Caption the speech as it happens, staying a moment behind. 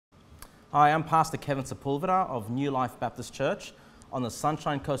Hi, I'm Pastor Kevin Sepulveda of New Life Baptist Church on the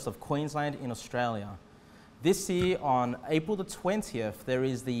Sunshine Coast of Queensland in Australia. This year on April the 20th, there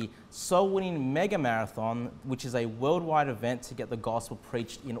is the Soul Winning Mega Marathon, which is a worldwide event to get the gospel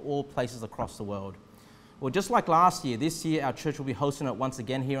preached in all places across the world. Well, just like last year, this year our church will be hosting it once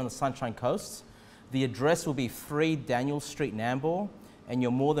again here on the Sunshine Coast. The address will be 3 Daniel Street, Nambour, and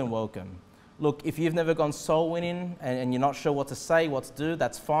you're more than welcome. Look, if you've never gone soul winning and you're not sure what to say, what to do,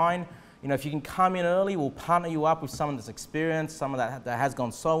 that's fine. You know, if you can come in early, we'll partner you up with someone that's experienced, someone that has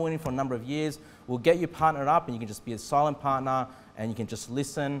gone soul winning for a number of years. We'll get you partnered up and you can just be a silent partner and you can just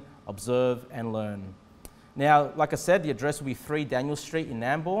listen, observe and learn. Now, like I said, the address will be 3 Daniel Street in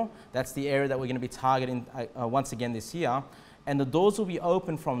Nambour. That's the area that we're going to be targeting once again this year. And the doors will be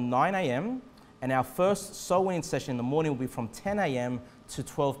open from 9 a.m. and our first soul winning session in the morning will be from 10 a.m. to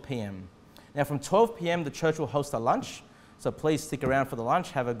 12 p.m. Now, from 12 p.m. the church will host a lunch. So please stick around for the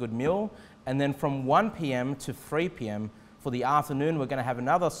lunch, have a good meal. And then from 1 p.m. to 3 p.m. for the afternoon, we're going to have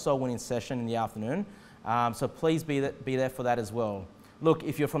another soul winning session in the afternoon. So please be there for that as well. Look,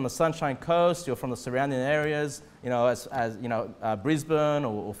 if you're from the Sunshine Coast, you're from the surrounding areas, you know, Brisbane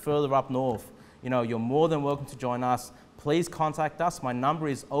or further up north, you know, you're more than welcome to join us. Please contact us. My number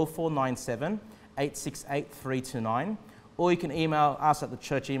is 0497 868 329, or you can email us at the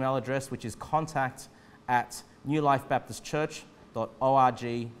church email address, which is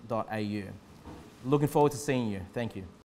contact@newlifebaptistchurch.org.au. Looking forward to seeing you. Thank you.